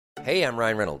Hey, I'm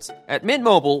Ryan Reynolds. At Mint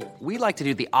Mobile, we like to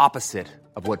do the opposite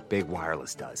of what Big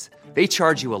Wireless does. They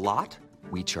charge you a lot,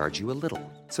 we charge you a little.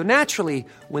 So naturally,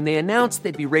 when they announced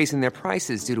they'd be raising their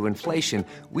prices due to inflation,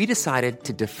 we decided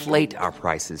to deflate our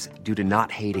prices due to not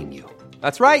hating you.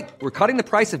 That's right. We're cutting the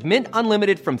price of Mint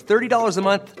Unlimited from $30 a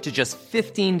month to just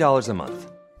 $15 a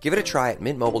month. Give it a try at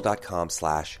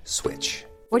mintmobile.com/switch.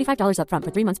 $45 up front for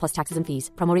 3 months plus taxes and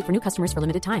fees. Promo rate for new customers for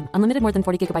limited time. Unlimited more than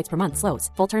 40 gigabytes per month. Slows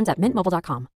full terms at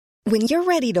mintmobile.com. When you're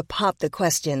ready to pop the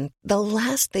question, the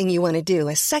last thing you want to do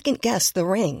is second-guess the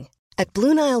ring. At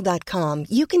BlueNile.com,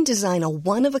 you can design a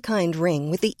one-of-a-kind ring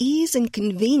with the ease and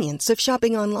convenience of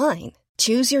shopping online.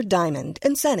 Choose your diamond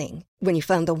and setting. When you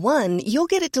find the one, you'll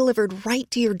get it delivered right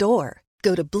to your door.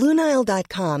 Go to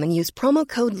BlueNile.com and use promo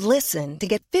code LISTEN to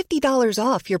get $50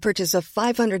 off your purchase of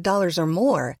 $500 or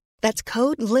more. That's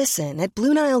code LISTEN at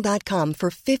BlueNile.com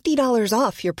for $50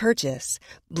 off your purchase.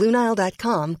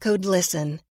 BlueNile.com, code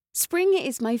LISTEN. Spring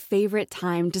is my favorite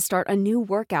time to start a new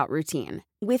workout routine.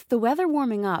 With the weather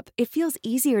warming up, it feels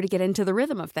easier to get into the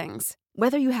rhythm of things.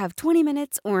 Whether you have 20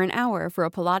 minutes or an hour for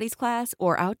a Pilates class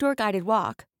or outdoor guided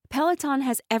walk, Peloton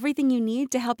has everything you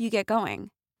need to help you get going.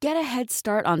 Get a head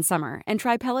start on summer and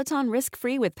try Peloton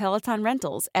risk-free with Peloton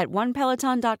Rentals at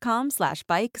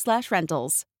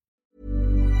onepeloton.com/bike/rentals.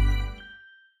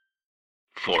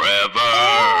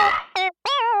 Forever.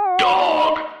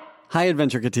 Dog. Hi,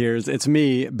 Adventure-Cateers. It's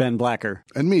me, Ben Blacker.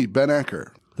 And me, Ben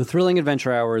Acker. The Thrilling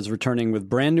Adventure Hour is returning with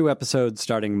brand new episodes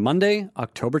starting Monday,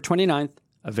 October 29th,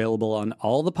 available on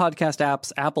all the podcast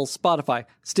apps, Apple, Spotify,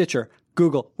 Stitcher,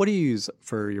 Google. What do you use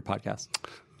for your podcast?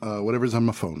 Whatever's on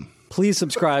my phone. Please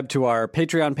subscribe to our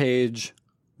Patreon page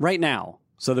right now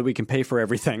so that we can pay for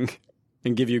everything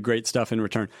and give you great stuff in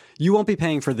return. You won't be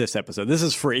paying for this episode. This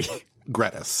is free.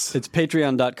 Gratis. It's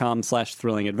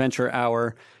patreon.com/Thrilling Adventure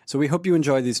Hour. So we hope you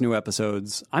enjoy these new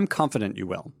episodes. I'm confident you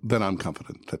will. Then I'm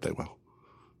confident that they will.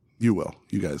 You will.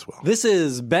 You guys will. This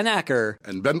is Ben Acker.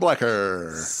 And Ben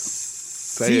Blacker.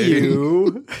 See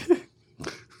you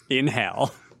in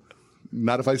hell.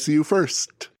 Not if I see you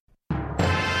first.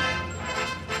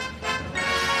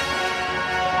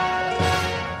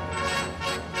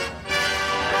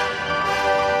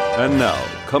 And now,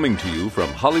 coming to you from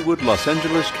Hollywood, Los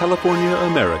Angeles, California,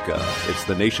 America, it's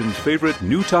the nation's favorite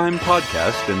new time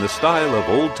podcast in the style of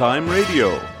old-time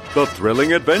radio, The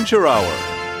Thrilling Adventure Hour.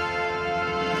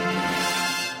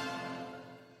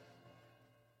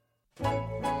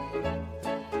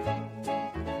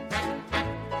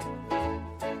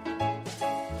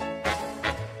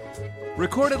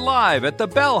 Recorded live at the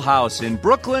Bell House in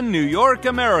Brooklyn, New York,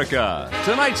 America.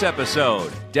 Tonight's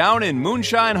episode, Down in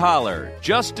Moonshine, Holler,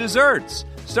 Just Desserts,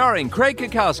 starring Craig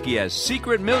Kukowski as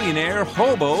secret millionaire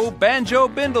hobo Banjo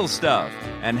Bindlestuff,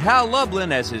 and Hal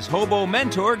Lublin as his hobo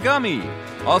mentor Gummy.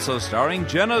 Also starring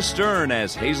Jenna Stern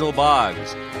as Hazel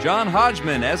Boggs, John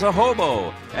Hodgman as a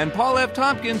hobo, and Paul F.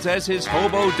 Tompkins as his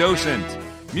hobo docent.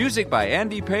 Music by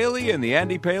Andy Paley and the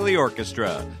Andy Paley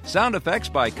Orchestra. Sound effects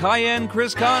by Cayenne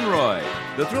Chris Conroy.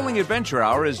 The Thrilling Adventure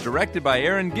Hour is directed by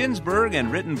Aaron Ginsberg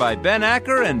and written by Ben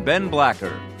Acker and Ben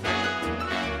Blacker.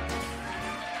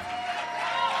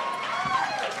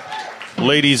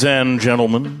 Ladies and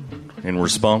gentlemen, in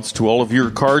response to all of your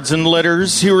cards and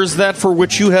letters, here is that for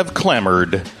which you have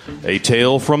clamored. A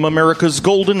tale from America's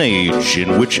golden age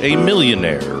in which a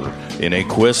millionaire, in a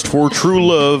quest for true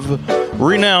love,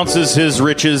 renounces his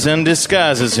riches and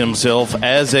disguises himself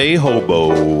as a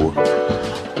hobo.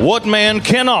 What man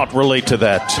cannot relate to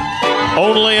that?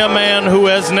 Only a man who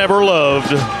has never loved.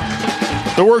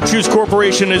 The Virtues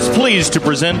Corporation is pleased to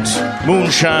present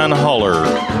Moonshine Holler.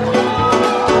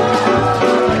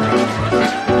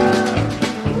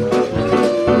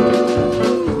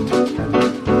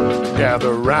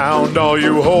 Gather round, all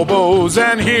you hobos,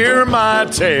 and hear my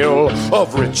tale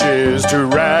of riches to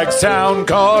Ragstown,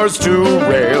 cars to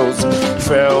rails.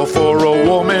 Fell for a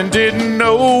woman, didn't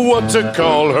know what to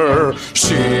call her.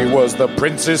 She was the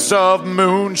princess of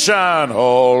Moonshine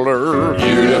Holler.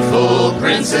 Beautiful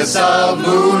princess of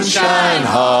Moonshine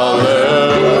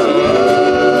Holler.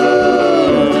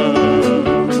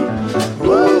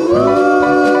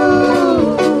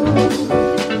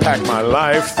 Pack my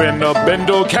life in a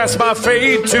bindle, cast my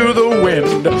fate to the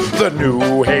wind. The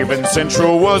New Haven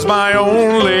Central was my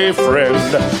only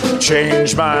friend.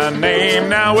 Changed my name,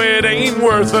 now it ain't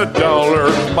worth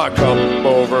 $1. My cup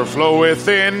overfloweth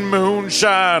in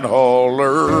Moonshine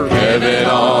Holler. Heaven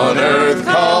on earth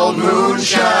called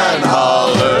Moonshine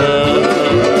Holler.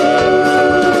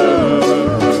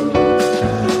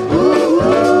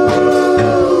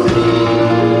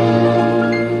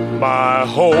 My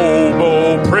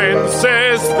hobo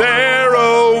princess there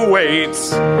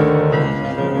awaits,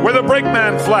 where the the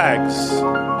brakeman flags,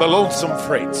 the lonesome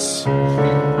freights.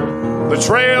 The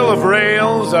trail of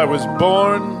rails I was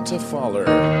born to follow.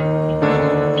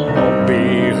 I'll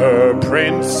be her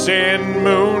prince in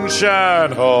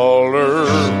Moonshine Holler.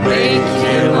 Make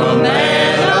him a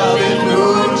man up in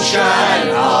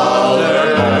Moonshine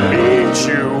Holler. I'll meet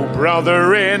you,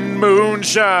 brother, in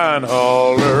Moonshine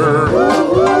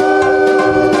Holler.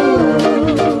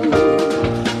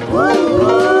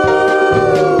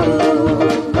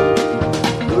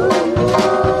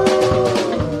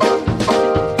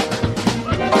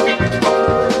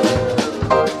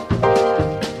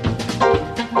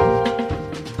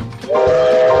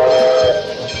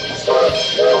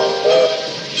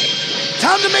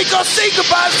 I'll say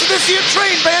goodbyes to this here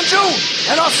train, Banjo,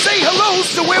 and I'll say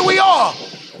hellos to where we are,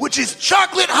 which is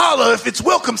Chocolate Holler if its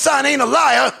welcome sign ain't a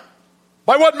liar.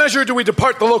 By what measure do we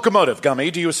depart the locomotive, Gummy?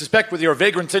 Do you suspect with your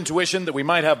vagrant's intuition that we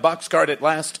might have boxcard at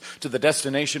last to the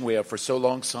destination we have for so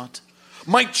long sought?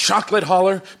 Might Chocolate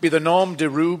Holler be the nom de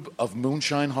rube of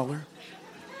Moonshine Holler?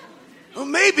 Well,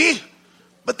 maybe,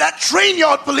 but that train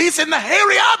yard police and the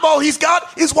hairy eyeball he's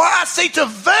got is why I say to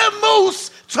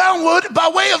vamoose townward by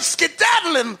way of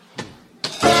skedaddling.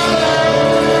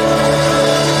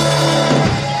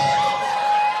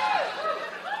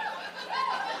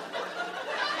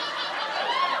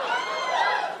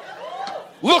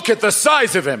 Look at the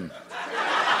size of him.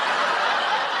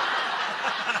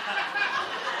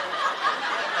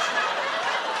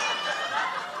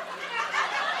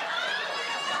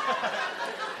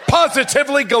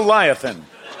 Positively Goliathan.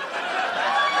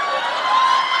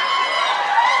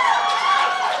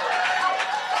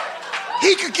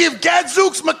 He could give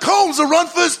Gadzooks McCombs a run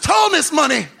for his tallness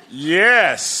money.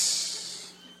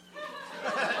 Yes.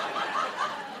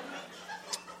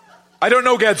 I don't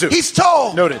know Gadzooks. He's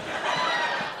tall. Noted.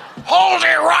 Hold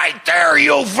it right there,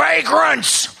 you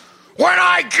vagrants! When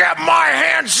I get my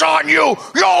hands on you,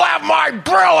 you'll have my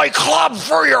Brilly Club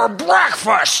for your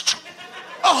breakfast!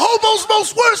 A hobo's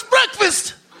most worst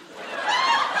breakfast!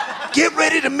 Get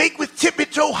ready to make with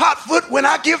tippy-toe hotfoot when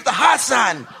I give the high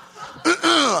sign.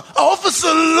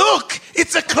 Officer, look!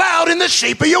 It's a cloud in the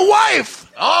shape of your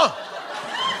wife! Huh?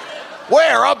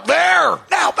 Where? Up there?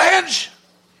 Now, Benj!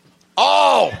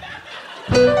 Oh!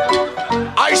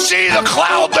 I see the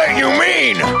cloud that you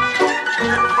mean.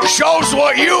 Shows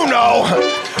what you know.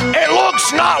 It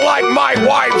looks not like my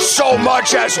wife so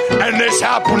much as, and this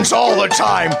happens all the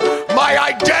time, my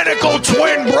identical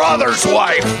twin brother's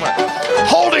wife,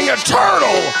 holding a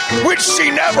turtle, which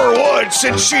she never would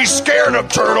since she's scared of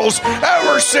turtles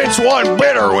ever since one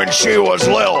bit her when she was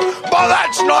little. But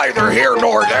that's neither here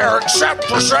nor there, except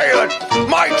to say that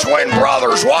my twin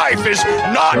brother's wife is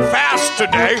not fast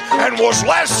today and was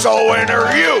less so in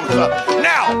her youth.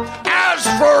 Now, as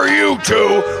for you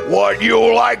two, would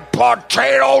you like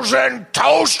potatoes and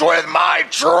toast with my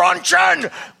truncheon?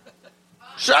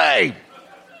 Say,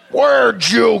 where'd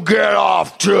you get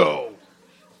off to?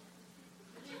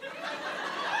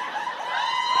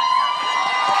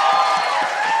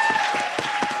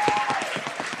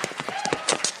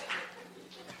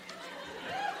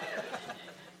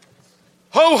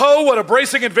 Ho ho, what a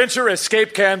bracing adventure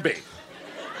escape can be.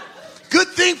 Good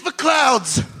thing for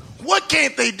clouds. What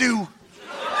can't they do?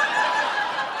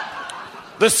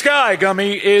 The sky,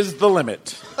 Gummy, is the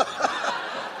limit.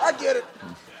 I get it.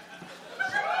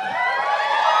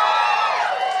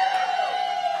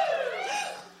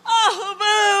 Oh, boo!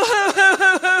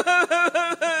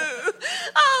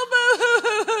 Oh,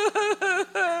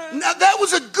 boo! Now, that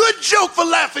was a good joke for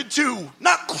laughing to,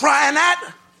 not crying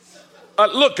at.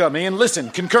 Look, Gummy, and listen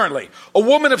concurrently. A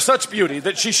woman of such beauty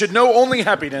that she should know only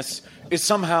happiness is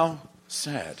somehow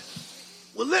sad.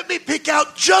 Well, let me pick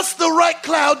out just the right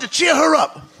cloud to cheer her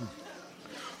up.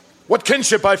 What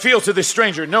kinship I feel to this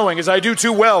stranger, knowing as I do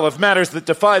too well of matters that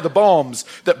defy the balms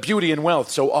that beauty and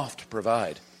wealth so oft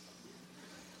provide.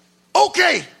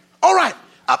 Okay, all right.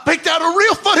 I picked out a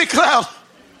real funny cloud.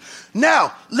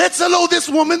 Now, let's hello this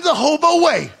woman the hobo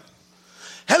way.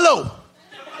 Hello.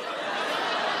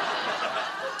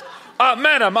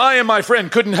 Madam, I and my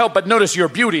friend couldn't help but notice your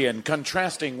beauty and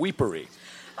contrasting weepery.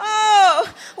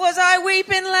 Oh, was I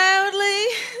weeping loudly?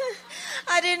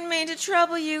 I didn't mean to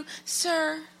trouble you,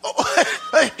 sir.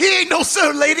 Oh, he ain't no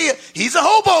sir, lady. He's a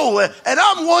hobo, and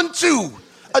I'm one too.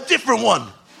 A different one.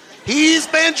 He's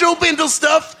Banjo Bindle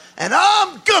stuff, and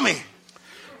I'm Gummy.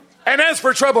 And as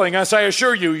for troubling us, I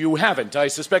assure you, you haven't. I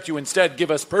suspect you instead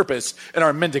give us purpose in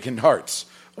our mendicant hearts.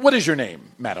 What is your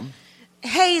name, madam?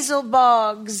 Hazel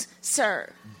Boggs,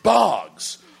 sir.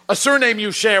 Boggs, a surname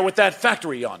you share with that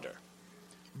factory yonder.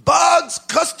 Boggs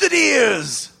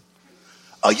Custodiers.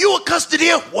 Are you a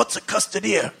custodier? What's a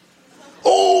custodier?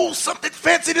 Oh, something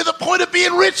fancy to the point of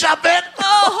being rich, I bet.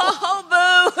 Oh,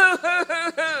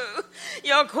 boo!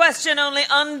 Your question only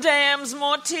undams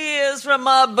more tears from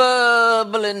my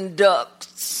bubbling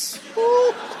ducts.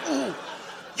 Ooh.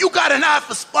 You got an eye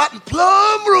for spotting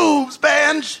plum rooms,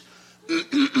 Banj.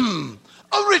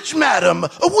 A rich madam,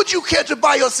 would you care to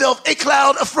buy yourself a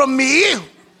cloud from me?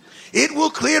 It will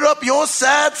clear up your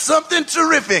side something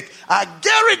terrific. I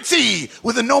guarantee,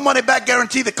 with a no money back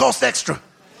guarantee that costs extra.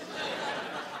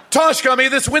 Tosh Gummy,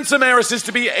 this winsome heiress is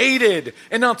to be aided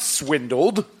and not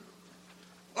swindled.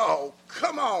 Oh,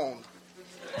 come on.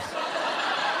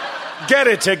 Get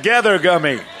it together,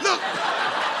 Gummy. Look.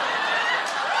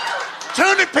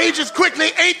 Turning pages quickly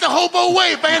ain't the hobo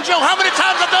way, Banjo. How many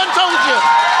times I done told you?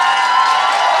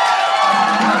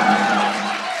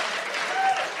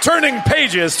 Turning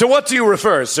pages, to what do you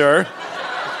refer, sir?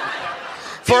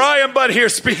 For I am but here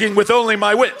speaking with only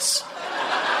my wits.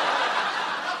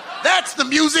 That's the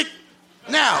music.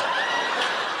 Now,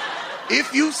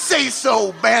 if you say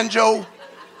so, Banjo.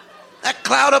 That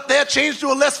cloud up there changed to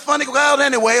a less funny cloud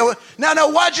anyway. Now,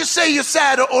 why'd you say you're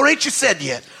sad, or ain't you said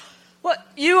yet? Well,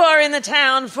 you are in the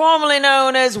town formerly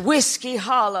known as Whiskey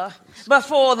Holler,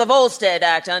 before the Volstead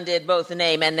Act undid both the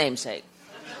name and namesake.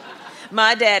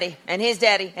 My daddy and his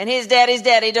daddy and his daddy's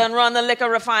daddy done run the liquor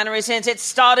refinery since it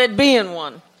started being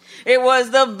one. It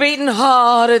was the beating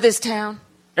heart of this town.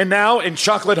 And now, in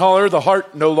Chocolate Holler, the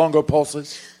heart no longer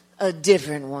pulses? A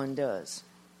different one does.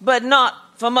 But not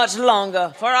for much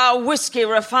longer, for our whiskey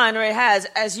refinery has,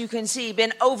 as you can see,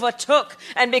 been overtook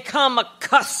and become a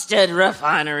custard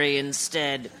refinery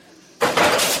instead.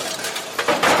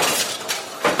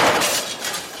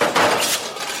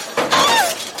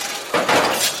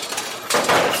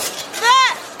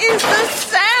 That is the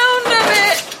sound of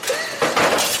it!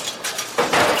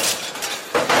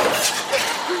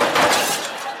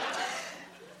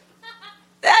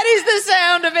 That is the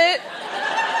sound of it!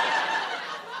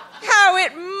 How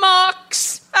it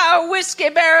mocks our whiskey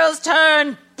barrels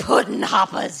turn pudding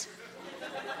hoppers.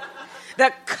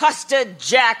 The custard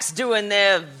jacks doing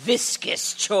their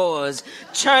viscous chores,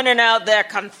 churning out their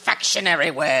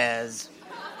confectionery wares.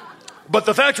 But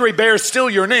the factory bears still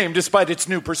your name despite its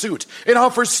new pursuit. It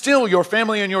offers still your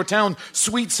family and your town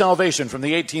sweet salvation from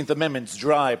the 18th Amendment's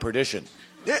dry perdition.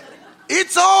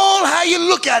 It's all how you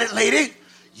look at it, lady.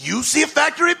 You see a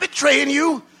factory betraying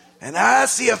you, and I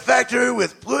see a factory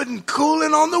with pudding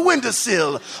cooling on the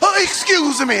windowsill. Oh,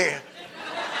 excuse me.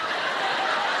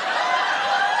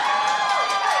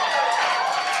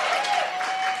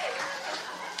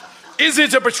 Is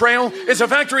it a betrayal? Is a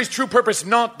factory's true purpose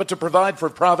not but to provide for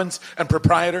province and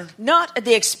proprietor? Not at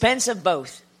the expense of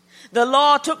both. The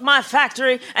law took my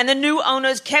factory, and the new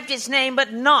owners kept its name, but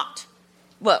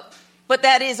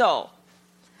that is all.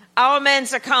 Our men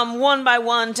succumb one by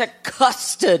one to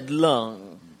custard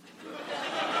lung.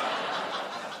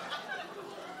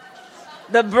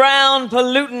 The brown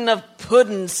pollutant of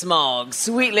pudding smog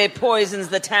sweetly poisons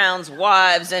the town's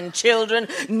wives and children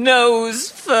nose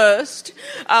first.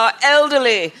 Our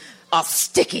elderly are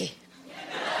sticky.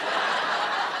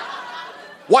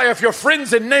 Why, if your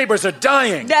friends and neighbors are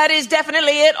dying... That is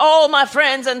definitely it. All my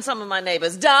friends and some of my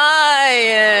neighbors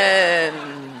dying.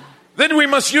 Then we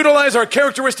must utilize our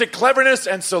characteristic cleverness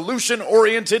and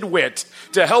solution-oriented wit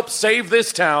to help save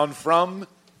this town from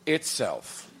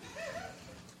itself.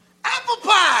 Apple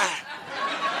pie!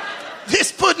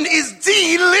 This pudding is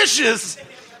delicious.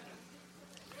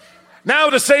 Now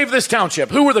to save this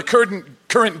township, who are the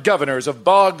current governors of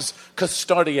Boggs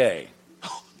Custardier?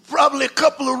 Probably a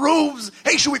couple of rubes.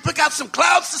 Hey, should we pick out some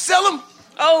clouds to sell them?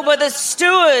 Oh, but the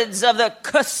stewards of the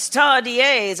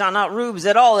Custardiers are not rubes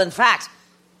at all. In fact,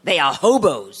 they are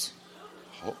hobos.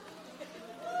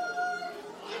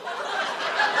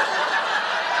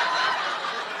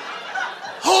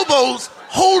 Hobos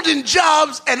holding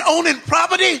jobs and owning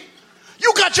property?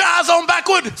 You got your eyes on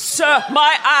backward? Sir,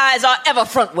 my eyes are ever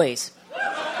frontways.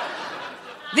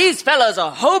 These fellas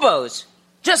are hobos,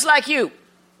 just like you.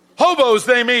 Hobos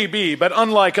they may be, but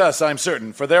unlike us, I'm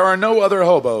certain, for there are no other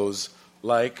hobos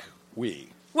like we.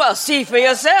 Well, see for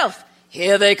yourself.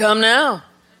 Here they come now.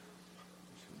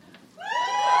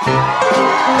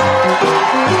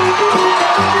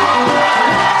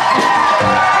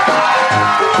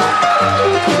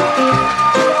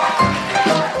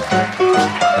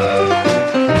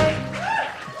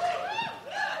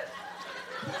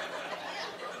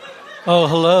 Oh,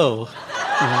 hello.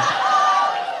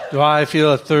 Do I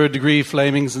feel a third-degree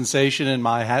flaming sensation in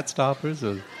my hat stoppers,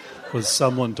 or was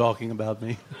someone talking about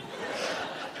me?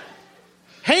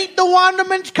 Ain't the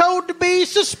Wanderman's code to be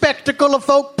so spectacle of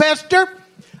folk pester?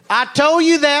 I told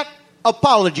you that.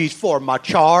 Apologies for my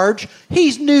charge.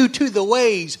 He's new to the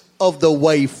ways of the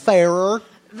wayfarer.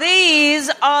 These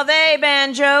are they,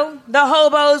 Banjo, the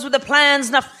hobos with the plans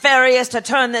nefarious to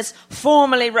turn this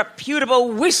formerly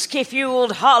reputable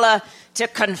whiskey-fueled holler to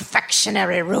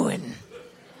confectionery ruin.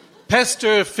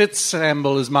 Pester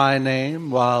Fitzsamble is my name,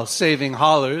 while saving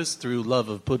hollers through love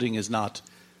of pudding is not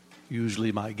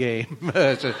usually my game.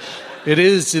 It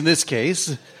is in this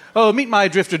case. Oh, meet my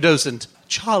drifter docent,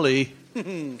 Charlie.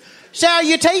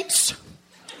 Salutates.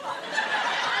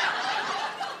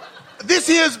 This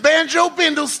here's Banjo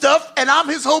Bindle stuff, and I'm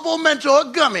his hobo mentor,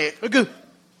 Gummy.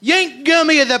 You ain't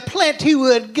Gummy of the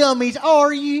Plentywood Gummies,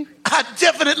 are you? I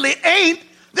definitely ain't.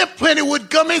 Them Plentywood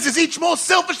Gummies is each more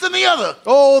selfish than the other.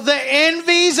 Oh, the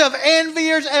envies of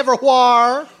enviers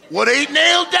everywhere. What ain't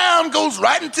nailed down goes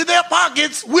right into their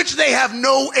pockets, which they have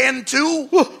no end to.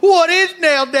 What is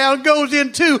nailed down goes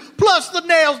into, plus the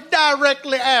nails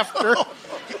directly after.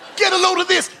 Get a load of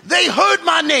this. They heard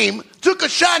my name, took a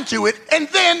shine to it, and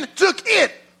then took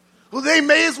it. Well, they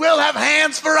may as well have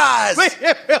hands for eyes.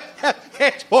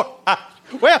 Hands for eyes.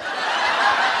 Well,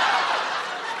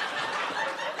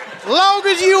 long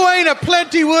as you ain't a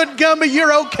Plentywood Gummy,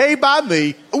 you're okay by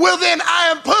me. Well, then I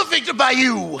am perfect by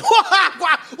you.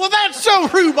 Well, that's so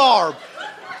rhubarb.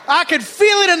 I can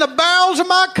feel it in the bowels of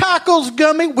my cockles,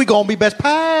 Gummy. We gonna be best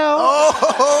pals.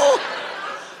 Oh,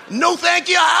 no thank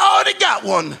you. I already got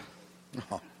one.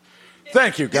 Oh.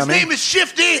 Thank you, Gummy. His name is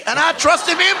Shifty, and I trust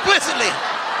him implicitly.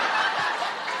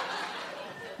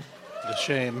 A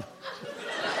shame.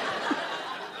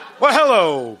 Well,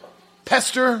 hello,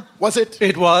 Pester, was it?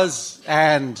 It was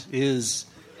and is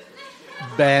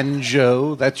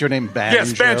Banjo. That's your name, Banjo?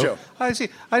 Yes, Banjo. I see.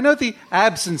 I note the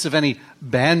absence of any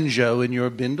banjo in your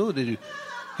bindle.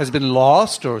 Has it been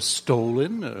lost or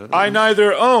stolen? I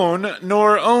neither own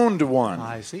nor owned one.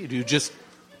 I see. Do you just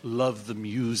love the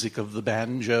music of the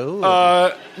banjo?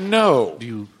 No. Do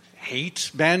you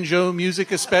hate banjo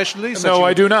music especially? No,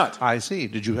 I do not. I see.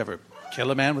 Did you ever kill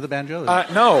a man with a banjo?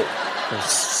 No. Or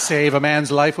save a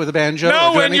man's life with a banjo?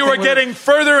 No, and you are getting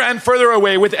further and further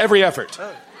away with every effort.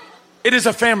 Oh. It is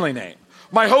a family name.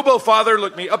 My hobo father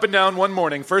looked me up and down one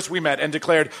morning. First we met and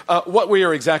declared, what were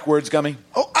your exact words, Gummy?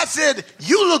 Oh, I said,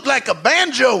 you look like a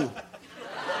banjo.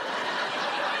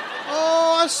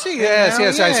 Oh, I see it Yes, now.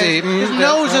 yes, I see. His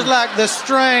nose is like the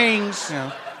strings.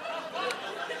 Yeah.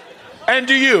 And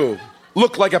do you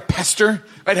look like a pester?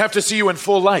 I'd have to see you in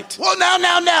full light. Well,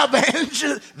 now,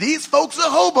 Banjo. These folks are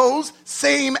hobos,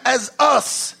 same as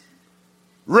us.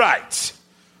 Right.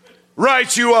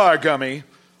 Right you are, Gummy.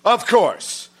 Of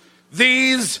course.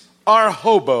 These are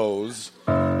hobos.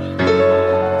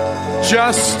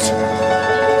 Just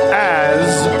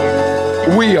as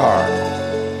we are.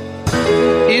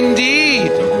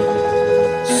 Indeed.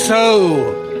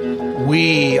 So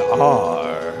we are.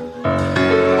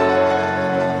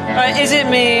 Is it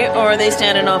me, or are they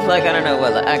standing off like, I don't know,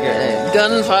 what,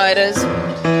 gunfighters?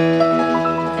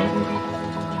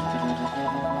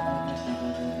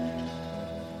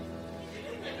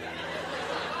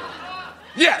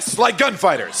 Yes, like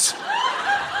gunfighters.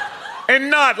 And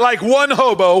not like one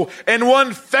hobo and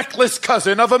one feckless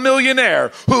cousin of a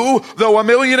millionaire who, though a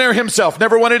millionaire himself,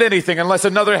 never wanted anything unless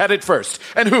another had it first,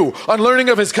 and who, on learning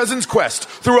of his cousin's quest,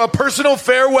 through a personal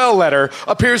farewell letter,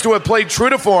 appears to have played true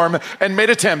to form and made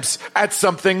attempts at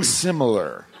something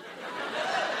similar.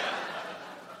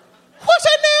 What's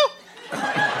that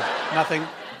now? Nothing.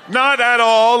 Not at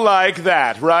all like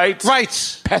that, right?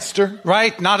 Right. Pester?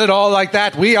 Right, not at all like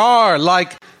that. We are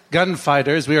like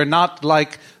gunfighters. We are not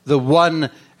like the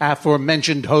one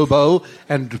aforementioned hobo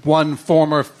and one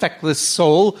former feckless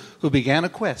soul who began a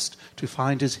quest to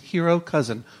find his hero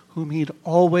cousin whom he'd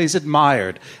always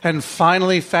admired and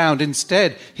finally found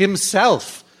instead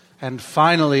himself, and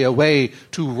finally a way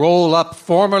to roll up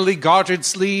formerly gartered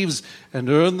sleeves and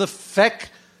earn the feck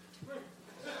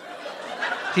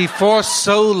he for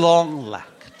so long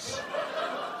lacked.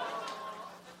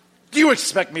 Do you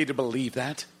expect me to believe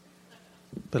that?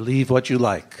 Believe what you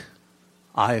like.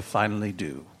 I finally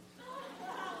do.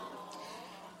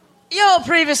 You're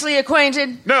previously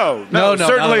acquainted? No, No,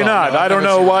 certainly not. No, I don't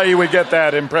know why you would get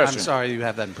that impression. I'm sorry you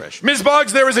have that impression. Ms.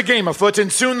 Boggs, there is a game afoot, and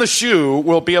soon the shoe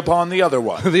will be upon the other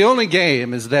one. The only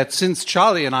game is that since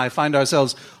Charlie and I find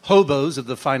ourselves hobos of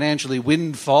the financially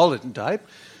windfallen type,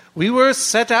 we were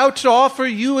set out to offer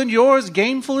you and yours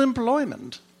gainful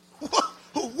employment.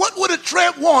 What would a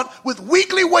tramp want with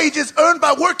weekly wages earned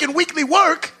by working weekly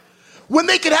work when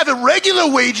they could have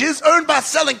irregular wages earned by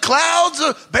selling clouds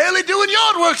or barely doing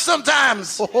yard work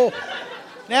sometimes? Oh.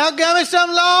 Now, Gummy,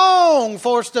 some long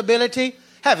for stability.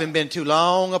 Haven't been too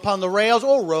long upon the rails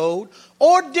or road,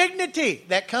 or dignity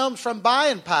that comes from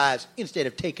buying pies instead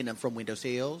of taking them from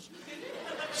windowsills.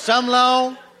 Some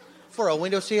long for a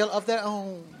windowsill of their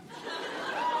own.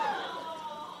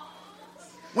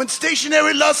 When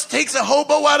stationary lust takes a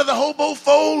hobo out of the hobo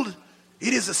fold,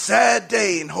 it is a sad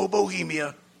day in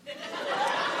hobohemia.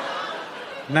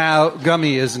 Now,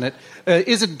 Gummy, isn't it?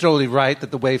 Isn't it totally right that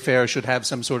the Wayfarer should have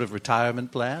some sort of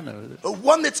retirement plan?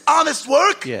 One that's honest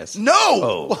work? Yes. No!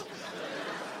 Oh.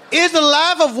 Is the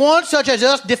life of one such as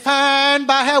us defined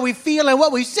by how we feel and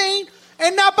what we've seen,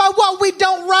 and not by what we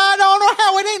don't ride on or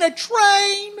how it ain't a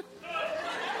train?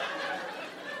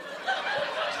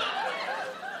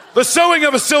 The sewing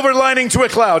of a silver lining to a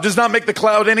cloud does not make the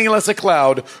cloud any less a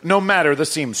cloud, no matter the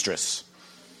seamstress.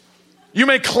 You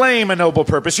may claim a noble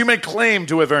purpose, you may claim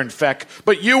to have earned feck,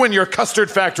 but you and your custard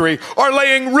factory are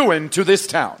laying ruin to this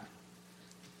town.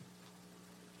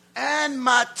 And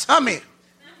my tummy.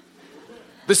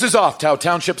 This is oft how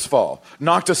townships fall,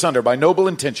 knocked asunder by noble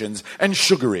intentions and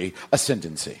sugary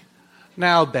ascendancy.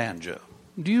 Now, Banjo,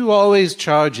 do you always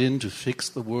charge in to fix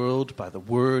the world by the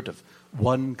word of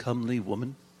one comely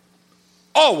woman?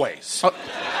 Always.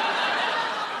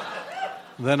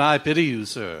 Then I pity you,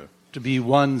 sir, to be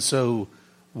one so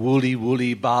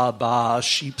woolly ba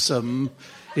sheepsome,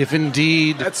 if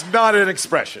indeed... That's not an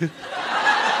expression.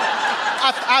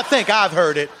 I think I've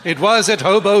heard it. It was at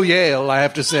Hobo Yale, I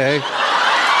have to say.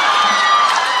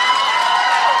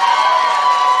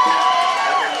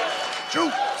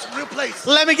 True, it's a real place.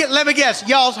 Let me guess.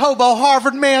 Y'all's hobo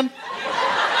Harvard men?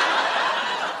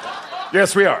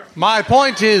 Yes, we are. My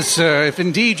point is, sir, if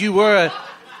indeed you were a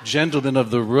gentleman of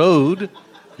the road,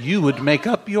 you would make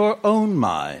up your own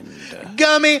mind.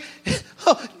 Gummy,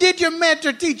 did your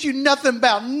mentor teach you nothing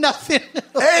about nothing?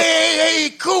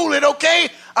 Hey, cool it, okay?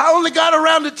 I only got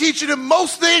around to teaching him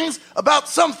most things about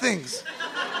some things.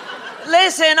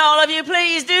 Listen, all of you,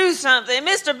 please do something.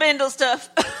 Mr. Bindlestuff,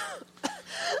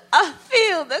 I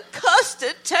feel the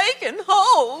custard taking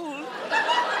hold.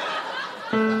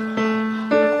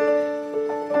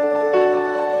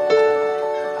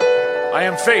 I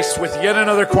am faced with yet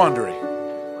another quandary.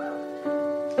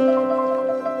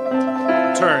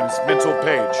 Turns mental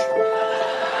page.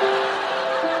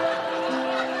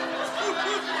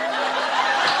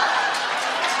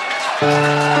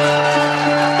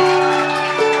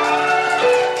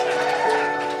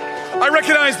 I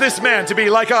recognize this man to be,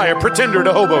 like I, a pretender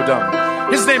to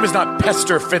hobodom. His name is not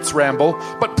Pester Fitzramble,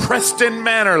 but Preston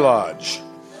Manor Lodge.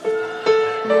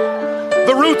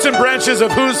 The roots and branches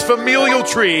of whose familial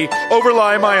tree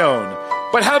overlie my own.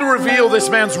 But how to reveal this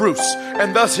man's roots,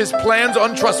 and thus his plans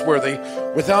untrustworthy,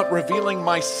 without revealing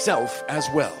myself as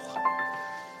well?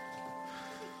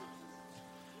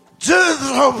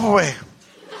 Oh boy.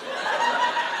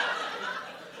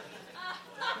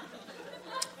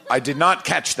 I did not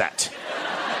catch that.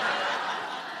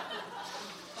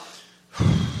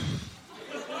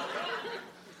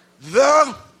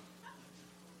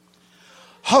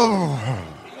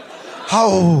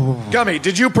 Gummy,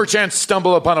 did you perchance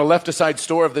stumble upon a left-aside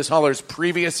store of this Holler's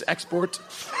previous export?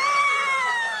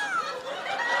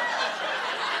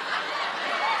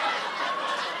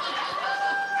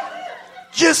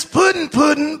 Just pudding,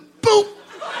 boop.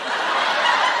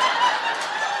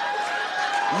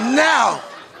 Now.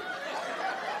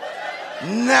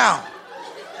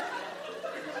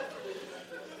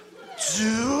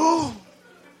 To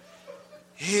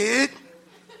hit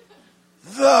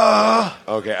the...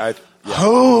 Okay,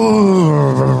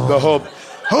 the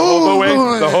hobo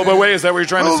way? The hobo way? Is that what you're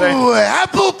trying to say?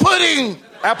 Apple pudding.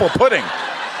 Apple pudding.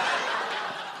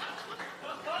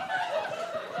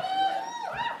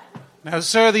 Now,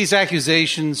 sir, these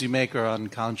accusations you make are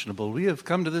unconscionable. We have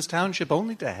come to this township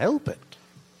only to help it.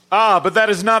 Ah, but that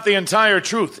is not the entire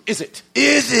truth, is it?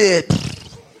 Is it?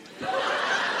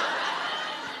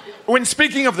 When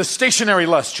speaking of the stationary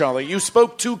lust, Charlie, you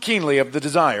spoke too keenly of the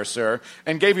desire, sir,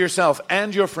 and gave yourself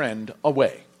and your friend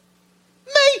away.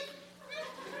 Me?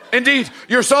 Indeed,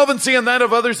 your solvency and that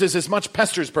of others is as much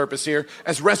Pester's purpose here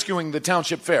as rescuing the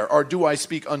township fair, or do I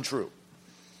speak untrue?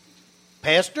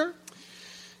 Pester?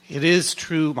 It is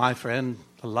true, my friend.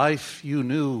 The life you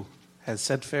knew has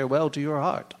said farewell to your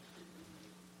heart.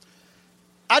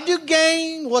 I do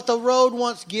gain what the road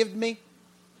once gave me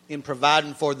in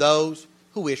providing for those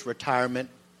who wish retirement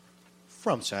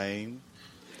from same.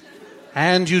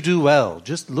 And you do well.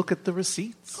 Just look at the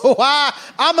receipts. Why,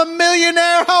 I'm a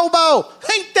millionaire hobo.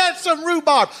 Ain't that some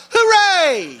rhubarb?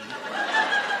 Hooray!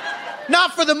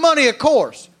 Not for the money, of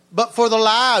course, but for the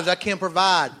lives I can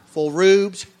provide for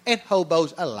rubes and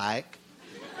hobos alike.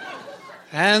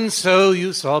 And so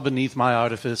you saw beneath my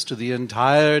artifice to the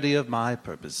entirety of my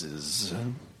purposes.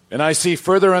 And I see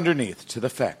further underneath to the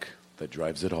feck that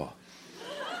drives it all.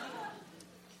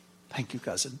 Thank you,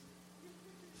 cousin.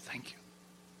 Thank you.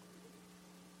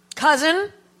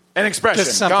 Cousin? An expression.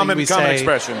 Just something Common we say.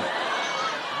 expression.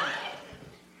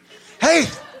 Hey,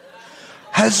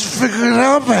 has you figured it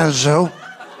out, Banjo?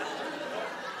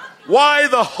 Why,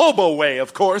 the hobo way,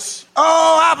 of course.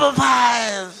 Oh, apple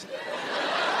pies!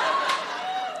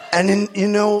 And then, you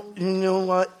know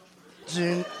what?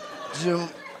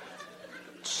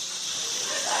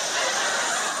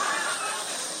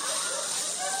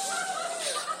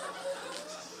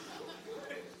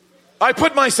 I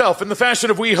put myself in the fashion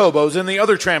of we hobos and the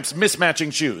other tramps'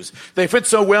 mismatching shoes. They fit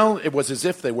so well, it was as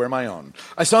if they were my own.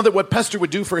 I saw that what Pester would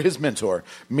do for his mentor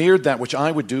mirrored that which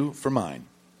I would do for mine,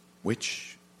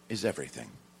 which is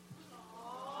everything.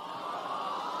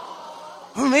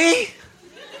 Me?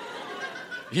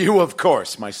 You, of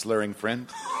course, my slurring friend.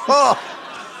 Oh,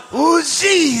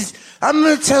 jeez. I'm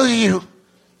going to tell you.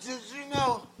 Did you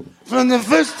know, from the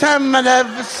first time I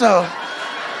ever saw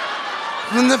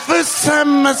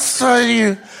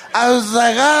you, I was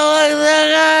like, I like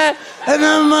that guy, and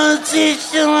I'm going to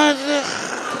teach you like this.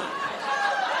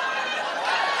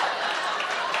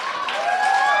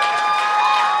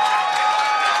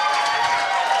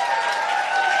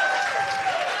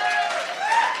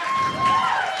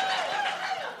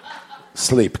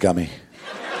 Sleep, Gummy.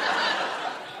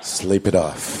 Sleep it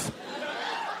off.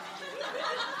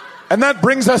 And that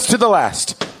brings us to the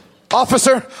last.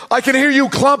 Officer, I can hear you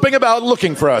clomping about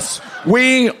looking for us.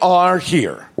 We are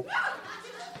here.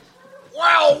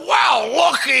 Well,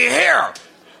 looky here.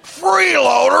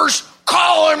 Freeloaders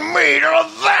calling me to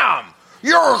them.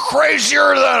 You're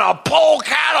crazier than a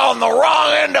polecat on the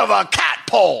wrong end of a cat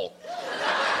pole.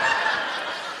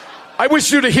 I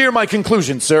wish you to hear my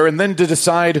conclusion, sir, and then to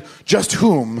decide just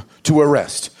whom to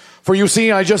arrest. For you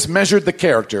see, I just measured the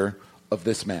character of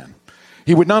this man.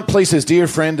 He would not place his dear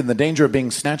friend in the danger of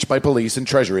being snatched by police and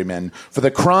treasury men for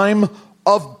the crime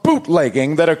of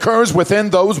bootlegging that occurs within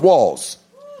those walls.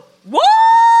 What?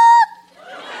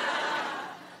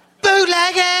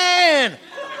 Bootlegging!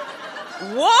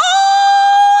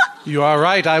 What? You are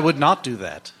right. I would not do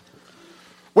that.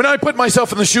 When I put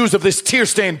myself in the shoes of this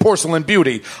tear-stained porcelain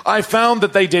beauty, I found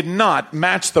that they did not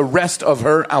match the rest of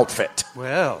her outfit.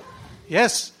 Well,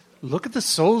 yes. Look at the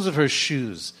soles of her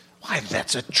shoes. Why,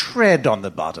 that's a tread on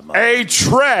the bottom of it. A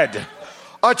tread.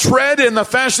 A tread in the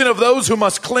fashion of those who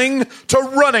must cling to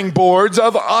running boards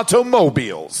of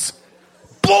automobiles.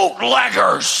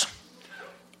 Bootleggers!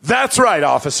 That's right,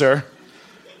 officer.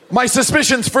 My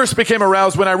suspicions first became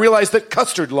aroused when I realized that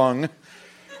custard lung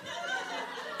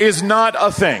is not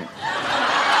a thing.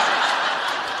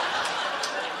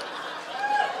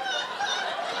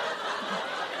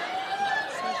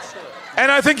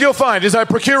 And I think you'll find, as I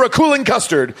procure a cooling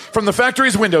custard from the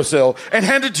factory's windowsill and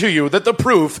hand it to you, that the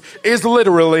proof is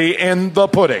literally in the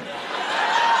pudding.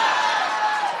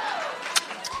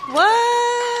 What?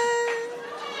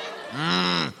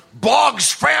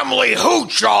 Boggs family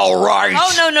hooch, all right.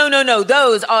 Oh, no.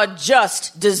 Those are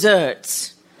just desserts.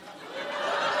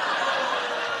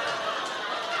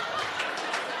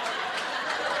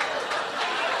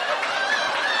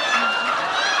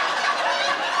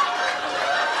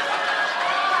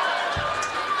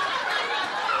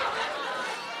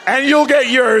 And you'll get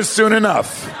yours soon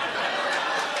enough.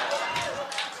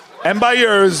 And by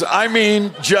yours, I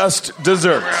mean just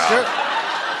desserts. Sure.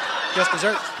 Just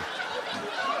desserts.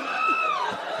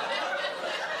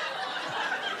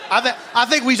 I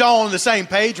think we's all on the same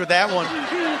page with that one.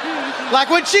 Like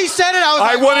when she said it,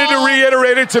 I wanted to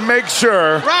reiterate it to make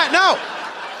sure. Right,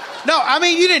 no, I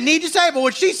mean, you didn't need to say it, but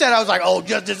when she said it, I was like, oh,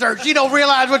 just dessert. She don't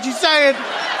realize what she's saying.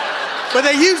 But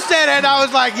then you said it, and I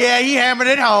was like, yeah, he hammered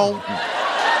it home.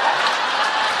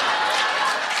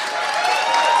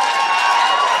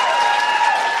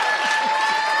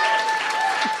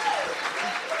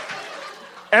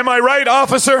 Am I right,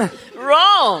 officer?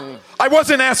 Wrong. I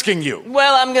wasn't asking you.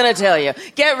 Well, I'm going to tell you.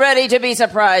 Get ready to be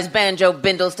surprised, Banjo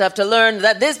Bindle stuff, to learn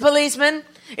that this policeman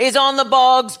is on the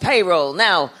Boggs payroll.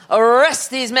 Now,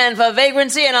 arrest these men for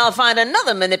vagrancy, and I'll find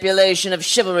another manipulation of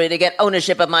chivalry to get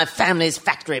ownership of my family's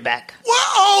factory back.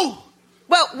 Whoa!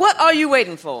 Well, what are you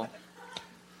waiting for?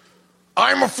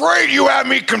 I'm afraid you have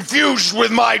me confused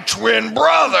with my twin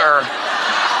brother,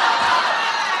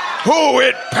 who,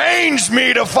 it pains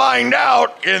me to find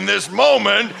out in this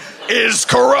moment, is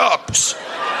corrupt.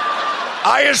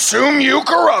 I assume you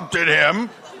corrupted him.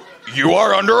 You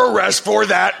are under arrest for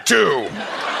that, too.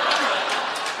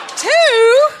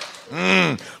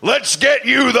 Let's get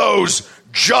you those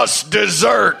just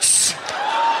desserts.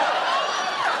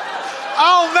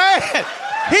 Oh, man.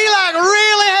 He like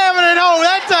really having it home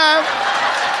that time.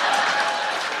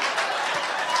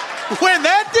 When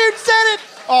that dude said it,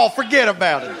 oh, forget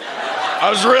about it. I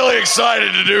was really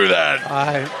excited to do that.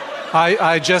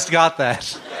 I just got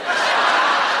that.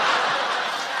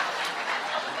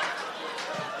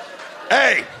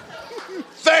 Hey,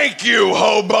 thank you,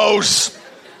 hobos.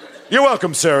 You're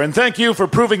welcome, sir, and thank you for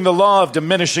proving the law of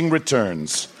diminishing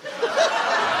returns.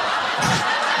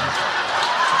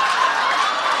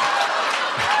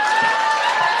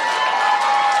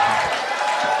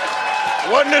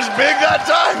 Wasn't as big that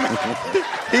time.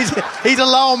 He's a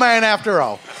lawman after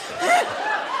all.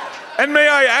 And may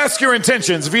I ask your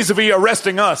intentions vis-a-vis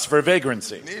arresting us for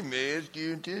vagrancy? May I ask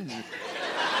your intentions?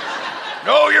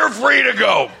 No, you're free to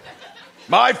go.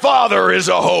 My father is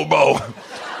a hobo.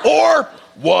 Or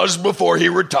was before he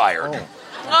retired.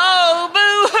 Oh,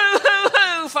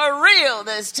 boo-hoo-hoo-hoo, for real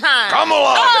this time. Come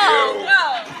along, you.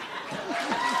 No.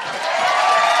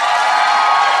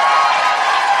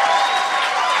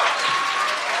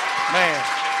 Man.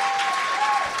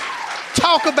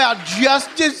 Talk about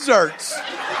just desserts.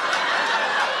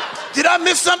 Did I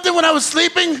miss something when I was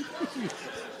sleeping?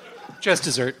 Just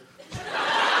dessert.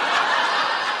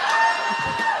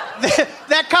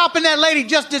 That cop and that lady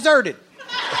just deserted.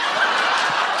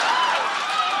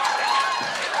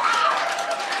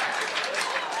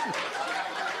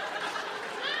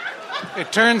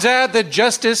 It turns out that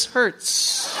justice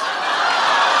hurts.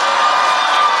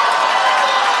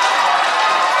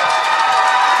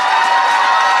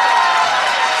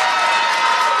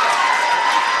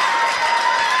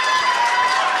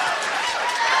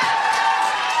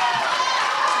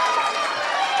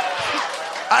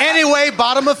 Anyway,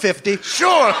 bottom of 50.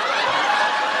 Sure.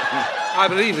 I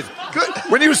believe it. Good.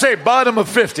 When you say bottom of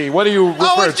 50, what do you refer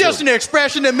to? Oh, it's just an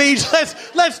expression that means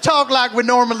let's talk like we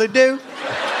normally do.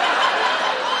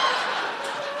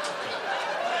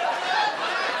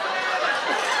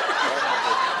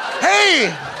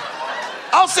 Hey,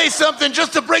 I'll say something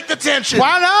just to break the tension.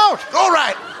 Why not? All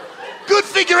right. Good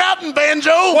figure outing, Banjo.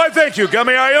 Why, thank you,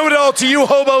 Gummy. I owe it all to you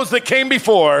hobos that came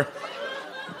before.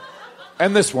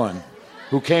 And this one,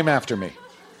 who came after me.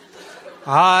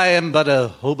 I am but a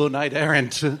hobo knight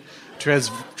errant,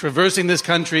 traversing this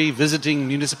country, visiting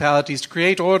municipalities to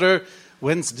create order,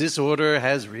 whence disorder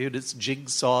has reared its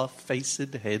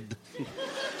jigsaw-faced head.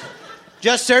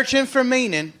 Just searching for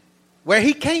meaning. Where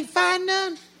he can't find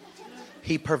none,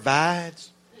 he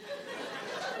provides.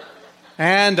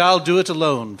 And I'll do it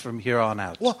alone from here on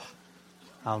out. What?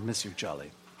 I'll miss you,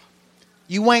 Jolly.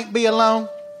 You ain't be alone.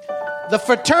 The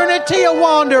fraternity of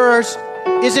wanderers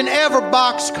is in every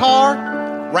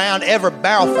boxcar, round every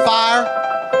barrel fire,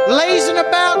 lazing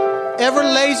about every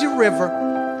lazy river.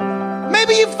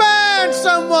 Maybe you find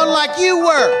someone like you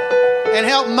were and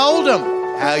help mold them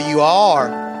how you are,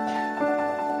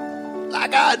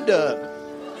 like I done.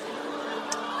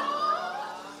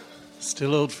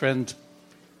 Still, old friend,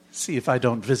 see if I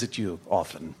don't visit you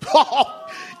often.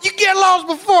 You get lost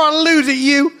before I lose it,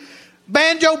 you.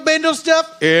 Banjo bindle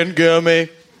stuff in Gummy.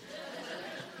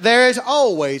 There is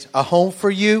always a home for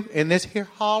you in this here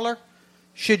holler,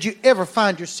 should you ever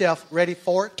find yourself ready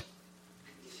for it.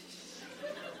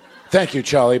 Thank you,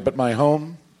 Charlie, but my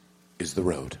home is the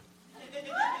road.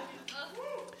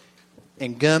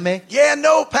 And Gummy? Yeah,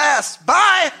 no pass.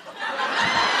 Bye.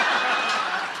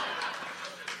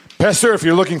 Pastor, if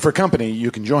you're looking for company,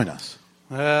 you can join us.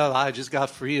 Well, I just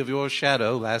got free of your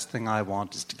shadow. Last thing I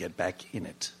want is to get back in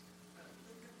it.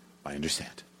 I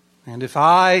understand. And if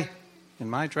I, in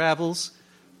my travels,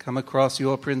 come across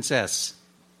your princess,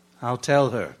 I'll tell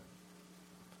her,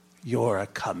 you're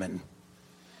a-comin'.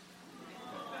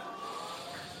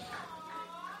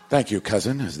 Thank you,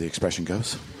 cousin, as the expression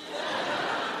goes.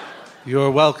 You're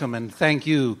welcome, and thank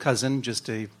you, cousin, just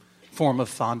a form of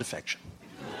fond affection.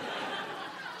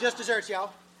 Just desserts,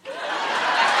 y'all.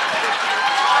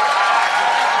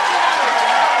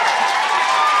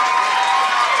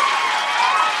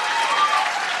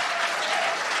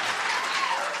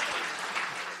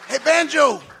 Hey,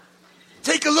 Banjo,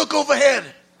 take a look overhead.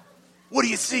 What do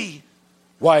you see?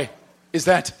 Why, is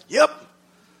that? Yep,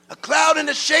 a cloud in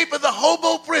the shape of the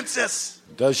hobo princess.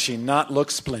 Does she not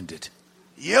look splendid?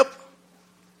 Yep.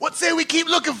 What say we keep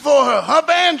looking for her, huh,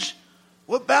 Banj?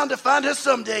 We're bound to find her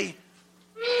someday.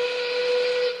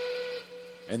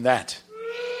 And that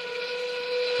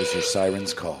is your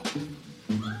siren's call.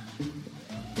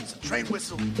 It's a train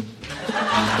whistle.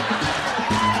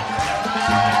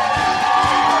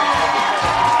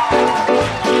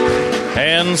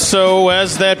 And so,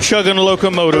 as that chugging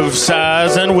locomotive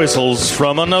sighs and whistles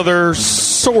from another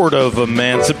sort of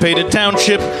emancipated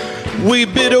township, we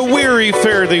bid a weary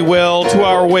fare thee well to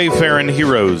our wayfaring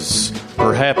heroes.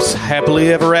 Perhaps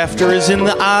happily ever after is in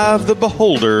the eye of the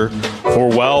beholder, for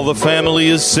while the family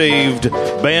is saved,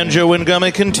 Banjo and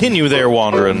Gummy continue their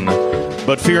wandering.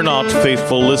 But fear not,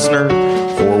 faithful listener,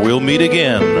 for we'll meet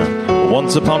again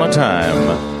once upon a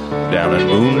time down in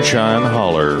Moonshine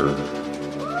Holler.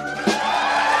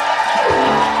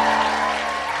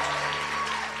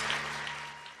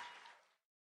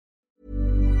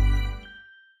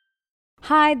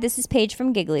 Hi, this is Paige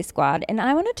from Giggly Squad, and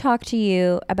I want to talk to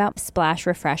you about Splash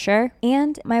Refresher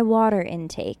and my water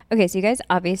intake. Okay, so you guys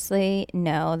obviously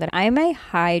know that I'm a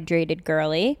hydrated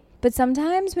girly, but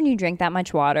sometimes when you drink that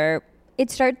much water, it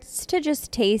starts to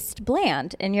just taste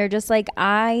bland, and you're just like,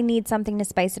 I need something to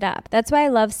spice it up. That's why I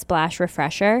love Splash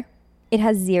Refresher. It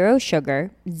has 0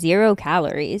 sugar, 0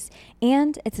 calories,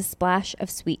 and it's a splash of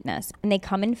sweetness. And they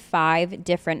come in 5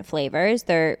 different flavors.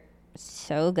 They're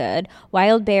so good.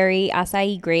 Wild berry,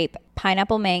 acai grape,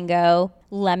 pineapple mango,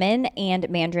 lemon, and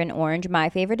mandarin orange. My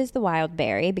favorite is the wild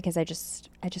berry because I just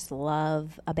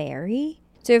love a berry.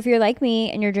 So if you're like me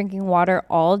and you're drinking water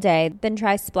all day, then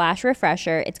try Splash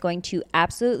Refresher. It's going to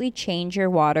absolutely change your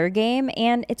water game,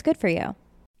 and it's good for you.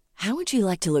 How would you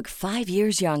like to look 5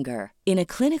 years younger? In a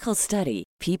clinical study,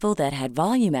 people that had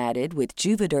volume added with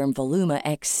Juvederm Voluma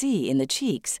XC in the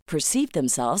cheeks perceived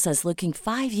themselves as looking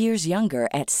 5 years younger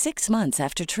at 6 months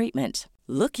after treatment.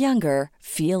 Look younger,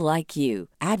 feel like you.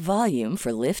 Add volume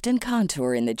for lift and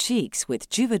contour in the cheeks with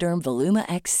Juvederm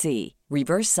Voluma XC.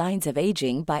 Reverse signs of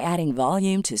aging by adding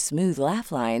volume to smooth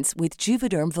laugh lines with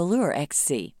Juvederm Volure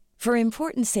XC. For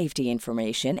important safety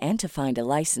information and to find a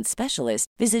licensed specialist,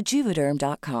 visit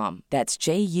Juvederm.com. That's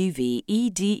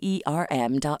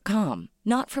JUVEDERM.com.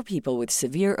 Not for people with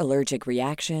severe allergic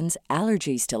reactions,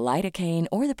 allergies to lidocaine,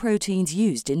 or the proteins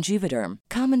used in Juvederm.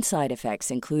 Common side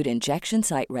effects include injection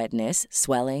site redness,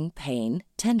 swelling, pain,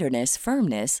 tenderness,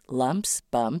 firmness, lumps,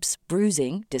 bumps,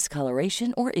 bruising,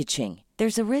 discoloration, or itching.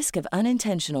 There's a risk of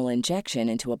unintentional injection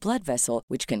into a blood vessel,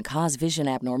 which can cause vision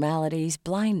abnormalities,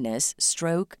 blindness,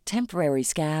 stroke, temporary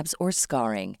scabs, or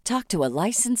scarring. Talk to a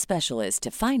licensed specialist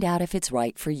to find out if it's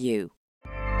right for you.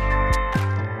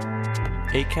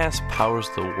 Acast powers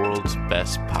the world's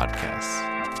best podcasts.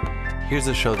 Here's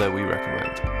a show that we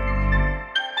recommend.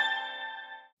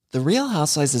 The Real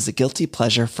Housewives is a guilty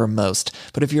pleasure for most,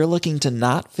 but if you're looking to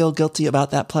not feel guilty about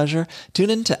that pleasure, tune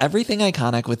in to Everything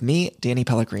Iconic with me, Danny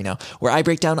Pellegrino, where I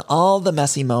break down all the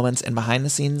messy moments and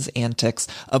behind-the-scenes antics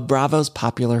of Bravo's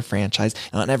popular franchise.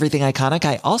 And on Everything Iconic,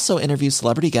 I also interview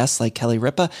celebrity guests like Kelly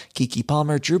Ripa, Keke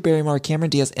Palmer, Drew Barrymore,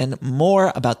 Cameron Diaz, and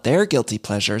more about their guilty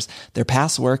pleasures, their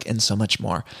past work, and so much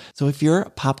more. So if you're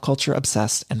pop culture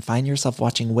obsessed and find yourself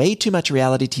watching way too much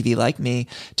reality TV like me,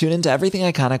 tune in to Everything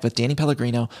Iconic with Danny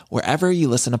Pellegrino, wherever you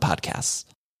listen to podcasts.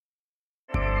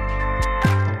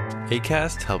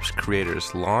 Acast helps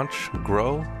creators launch,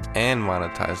 grow, and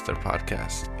monetize their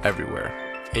podcasts everywhere.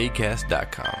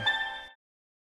 Acast.com.